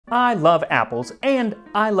I love apples and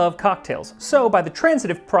I love cocktails, so by the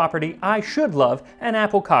transitive property, I should love an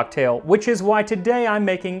apple cocktail, which is why today I'm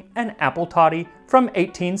making an apple toddy from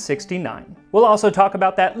 1869. We'll also talk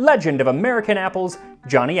about that legend of American apples,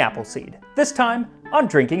 Johnny Appleseed, this time on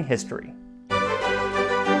Drinking History.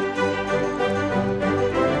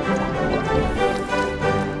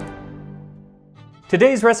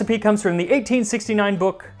 Today's recipe comes from the 1869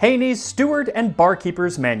 book, Haney's Steward and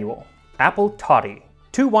Barkeeper's Manual. Apple toddy.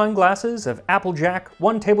 2 wine glasses of applejack,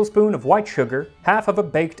 1 tablespoon of white sugar, half of a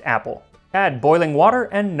baked apple. Add boiling water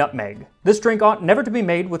and nutmeg. This drink ought never to be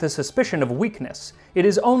made with a suspicion of weakness. It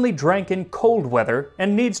is only drank in cold weather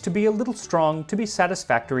and needs to be a little strong to be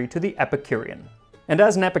satisfactory to the Epicurean. And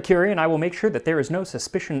as an Epicurean, I will make sure that there is no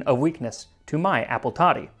suspicion of weakness to my apple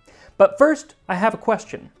toddy. But first, I have a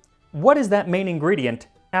question. What is that main ingredient,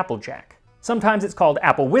 applejack? Sometimes it's called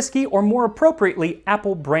apple whiskey, or more appropriately,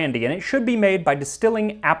 apple brandy, and it should be made by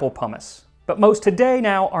distilling apple pomace. But most today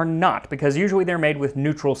now are not, because usually they're made with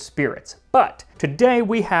neutral spirits. But today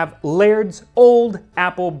we have Laird's Old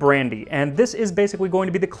Apple Brandy, and this is basically going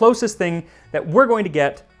to be the closest thing that we're going to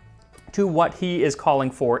get to what he is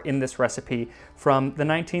calling for in this recipe from the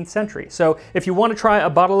 19th century. So if you want to try a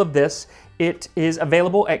bottle of this, it is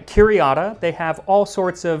available at Curiata. They have all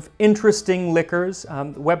sorts of interesting liquors.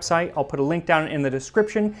 The website, I'll put a link down in the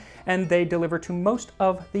description, and they deliver to most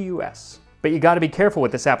of the US. But you gotta be careful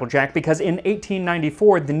with this applejack, because in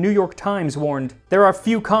 1894, the New York Times warned, "There are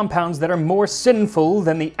few compounds that are more sinful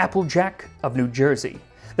than the applejack of New Jersey.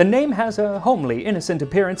 The name has a homely, innocent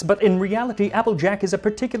appearance, but in reality, applejack is a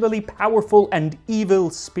particularly powerful and evil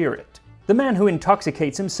spirit. The man who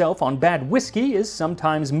intoxicates himself on bad whiskey is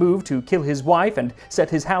sometimes moved to kill his wife and set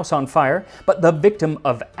his house on fire, but the victim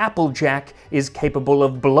of applejack is capable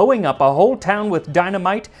of blowing up a whole town with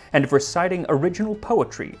dynamite and of reciting original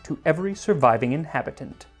poetry to every surviving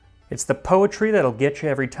inhabitant." It's the poetry that'll get you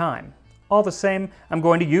every time. All the same, I'm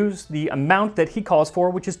going to use the amount that he calls for,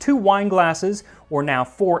 which is 2 wine glasses, or now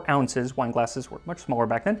 4 ounces. Wine glasses were much smaller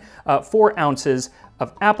back then. 4 ounces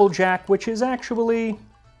of applejack, which is actually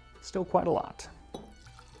still quite a lot.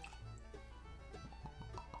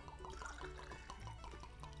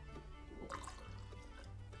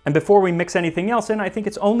 And before we mix anything else in, I think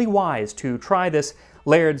it's only wise to try this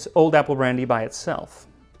Laird's Old Apple Brandy by itself.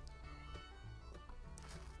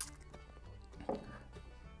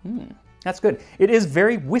 That's good. It is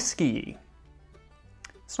very whiskey-y.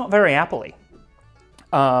 It's not very apple-y.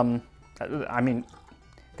 I mean,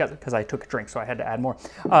 because I took a drink, so I had to add more.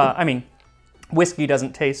 I mean, whiskey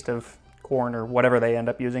doesn't taste of corn or whatever they end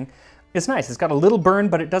up using. It's nice. It's got a little burn,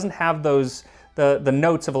 but it doesn't have those the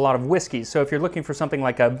notes of a lot of whiskeys. So if you're looking for something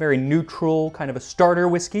like a very neutral, kind of a starter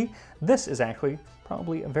whiskey, this is actually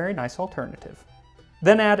probably a very nice alternative.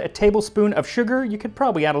 Then add a tablespoon of sugar. You could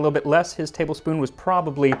probably add a little bit less. His tablespoon was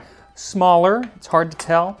probably smaller. It's hard to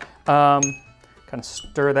tell. Kind of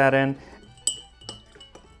stir that in.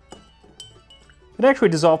 It actually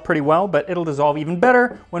dissolved pretty well, but it'll dissolve even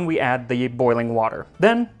better when we add the boiling water.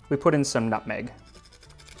 Then we put in some nutmeg.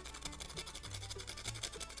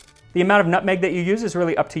 The amount of nutmeg that you use is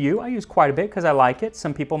really up to you. I use quite a bit because I like it.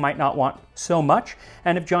 Some people might not want so much,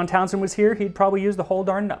 and if John Townsend was here, he'd probably use the whole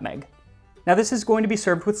darn nutmeg. Now this is going to be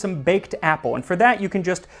served with some baked apple, and for that you can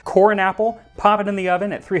just core an apple, pop it in the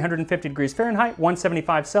oven at 350 degrees Fahrenheit,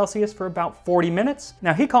 175 Celsius for about 40 minutes.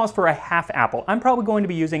 Now he calls for a half apple. I'm probably going to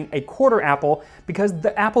be using a quarter apple because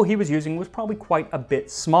the apple he was using was probably quite a bit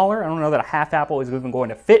smaller. I don't know that a half apple is even going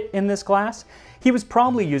to fit in this glass. He was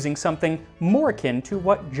probably using something more akin to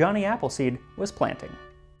what Johnny Appleseed was planting.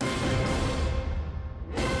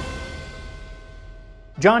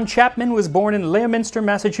 John Chapman was born in Leominster,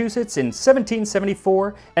 Massachusetts in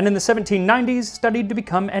 1774, and in the 1790s studied to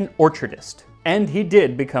become an orchardist. And he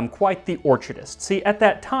did become quite the orchardist. See, at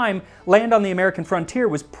that time, land on the American frontier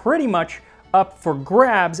was pretty much up for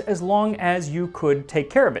grabs as long as you could take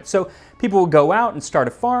care of it. So people would go out and start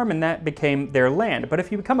a farm, and that became their land. But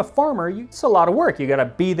if you become a farmer, it's a lot of work. You gotta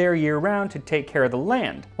be there year-round to take care of the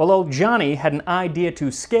land. Well, old Johnny had an idea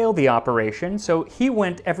to scale the operation, so he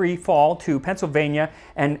went every fall to Pennsylvania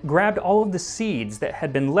and grabbed all of the seeds that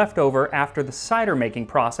had been left over after the cider making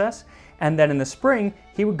process, and then in the spring,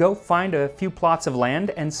 he would go find a few plots of land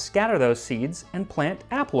and scatter those seeds and plant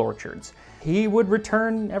apple orchards. He would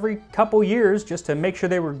return every couple years just to make sure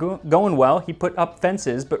they were going well. He put up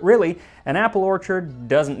fences, but really, an apple orchard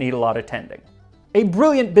doesn't need a lot of tending. A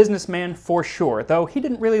brilliant businessman for sure, though he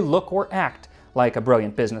didn't really look or act like a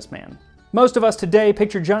brilliant businessman. Most of us today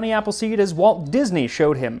picture Johnny Appleseed as Walt Disney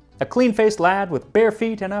showed him, a clean-faced lad with bare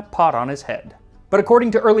feet and a pot on his head. But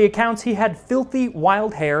according to early accounts, he had filthy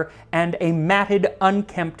wild hair and a matted,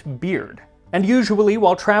 unkempt beard. And usually,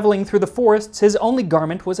 while traveling through the forests, his only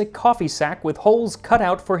garment was a coffee sack with holes cut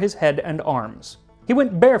out for his head and arms. He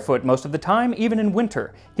went barefoot most of the time, even in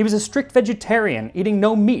winter. He was a strict vegetarian, eating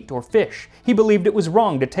no meat or fish. He believed it was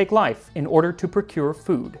wrong to take life in order to procure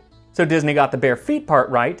food. So Disney got the bare feet part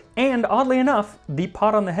right, and oddly enough, the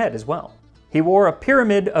pot on the head as well. He wore a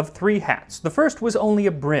pyramid of 3 hats. The first was only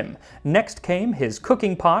a brim. Next came his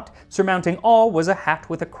cooking pot. Surmounting all was a hat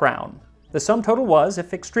with a crown. The sum total was,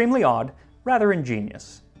 if extremely odd, rather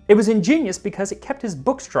ingenious. It was ingenious because it kept his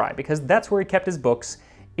books dry, because that's where he kept his books,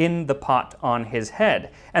 in the pot on his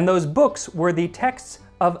head. And those books were the texts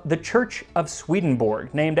of the Church of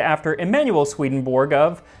Swedenborg, named after Emanuel Swedenborg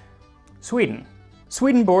of Sweden.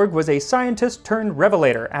 Swedenborg was a scientist turned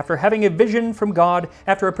revelator after having a vision from God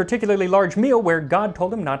after a particularly large meal where God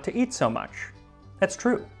told him not to eat so much. That's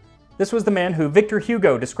true. This was the man who Victor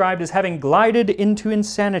Hugo described as having glided into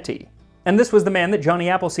insanity. And this was the man that Johnny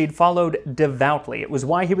Appleseed followed devoutly. It was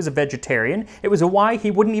why he was a vegetarian. It was why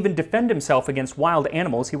he wouldn't even defend himself against wild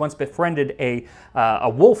animals. He once befriended a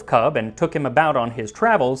wolf cub and took him about on his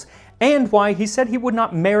travels. And why he said he would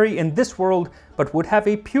not marry in this world, but would have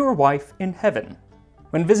a pure wife in heaven.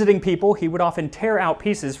 When visiting people, he would often tear out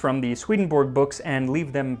pieces from the Swedenborg books and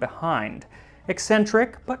leave them behind.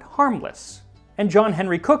 Eccentric, but harmless. And John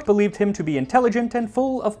Henry Cook believed him to be intelligent and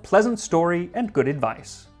full of pleasant story and good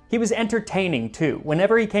advice. He was entertaining too.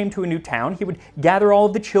 Whenever he came to a new town, he would gather all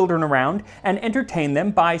of the children around and entertain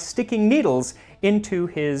them by sticking needles into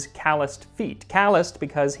his calloused feet. Calloused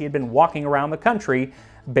because he had been walking around the country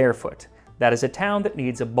barefoot. That is a town that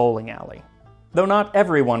needs a bowling alley. Though not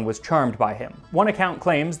everyone was charmed by him. One account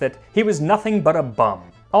claims that he was nothing but a bum.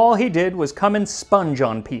 All he did was come and sponge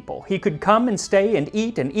on people. He could come and stay and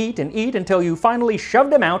eat and eat and eat until you finally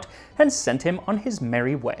shoved him out and sent him on his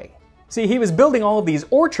merry way. See, he was building all of these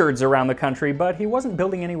orchards around the country, but he wasn't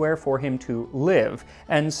building anywhere for him to live.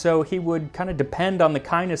 And so he would kind of depend on the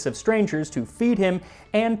kindness of strangers to feed him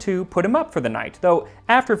and to put him up for the night. Though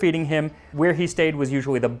after feeding him, where he stayed was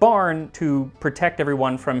usually the barn to protect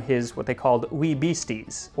everyone from his, what they called wee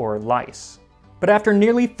beasties, or lice. But after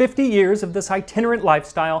nearly 50 years of this itinerant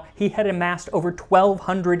lifestyle, he had amassed over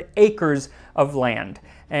 1,200 acres of land.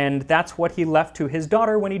 And that's what he left to his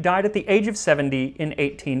daughter when he died at the age of 70 in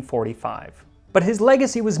 1845. But his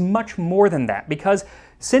legacy was much more than that, because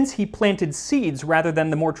since he planted seeds rather than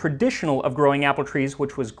the more traditional of growing apple trees,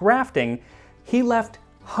 which was grafting, he left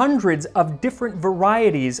hundreds of different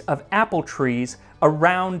varieties of apple trees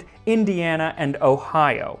around Indiana and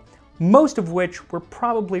Ohio, most of which were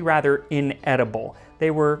probably rather inedible.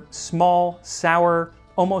 They were small, sour,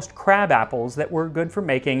 almost crab apples that were good for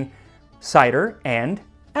making cider and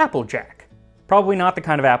Applejack. Probably not the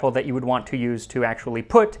kind of apple that you would want to use to actually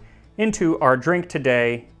put into our drink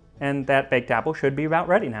today, and that baked apple should be about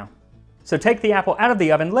ready now. So take the apple out of the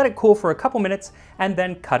oven, let it cool for a couple minutes, and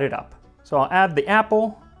then cut it up. So I'll add the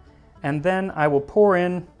apple, and then I will pour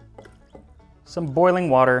in some boiling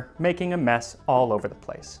water, making a mess all over the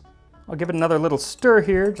place. I'll give it another little stir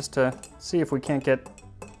here just to see if we can't get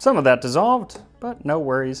some of that dissolved, but no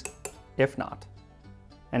worries if not.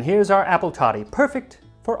 And here's our apple toddy, perfect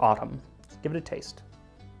for autumn. Let's give it a taste.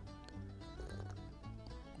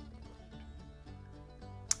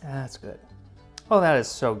 That's good. Oh, that is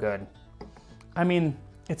so good. I mean,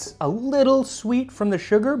 it's a little sweet from the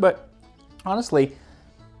sugar, but honestly,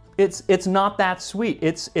 it's not that sweet.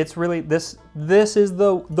 It's really, this is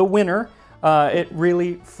the winner. It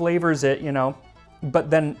really flavors it, you know,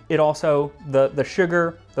 but then it also, the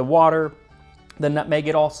sugar, the water, the nutmeg,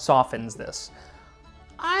 it all softens this.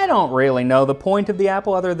 I don't really know the point of the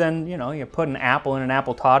apple other than, you know, you put an apple in an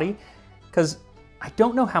apple toddy, because I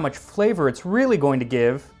don't know how much flavor it's really going to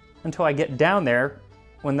give until I get down there,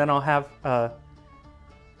 when then I'll have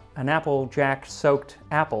an Applejack soaked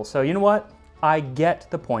apple. So you know what? I get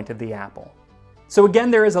the point of the apple. So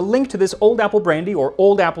again, there is a link to this Old Apple Brandy or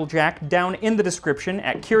Old Applejack down in the description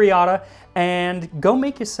at Curiata, and go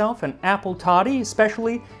make yourself an apple toddy,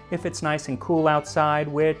 especially if it's nice and cool outside,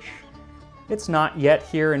 which it's not yet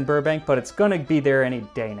here in Burbank, but it's gonna be there any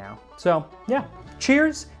day now. So yeah,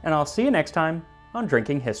 cheers, and I'll see you next time on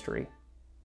Drinking History.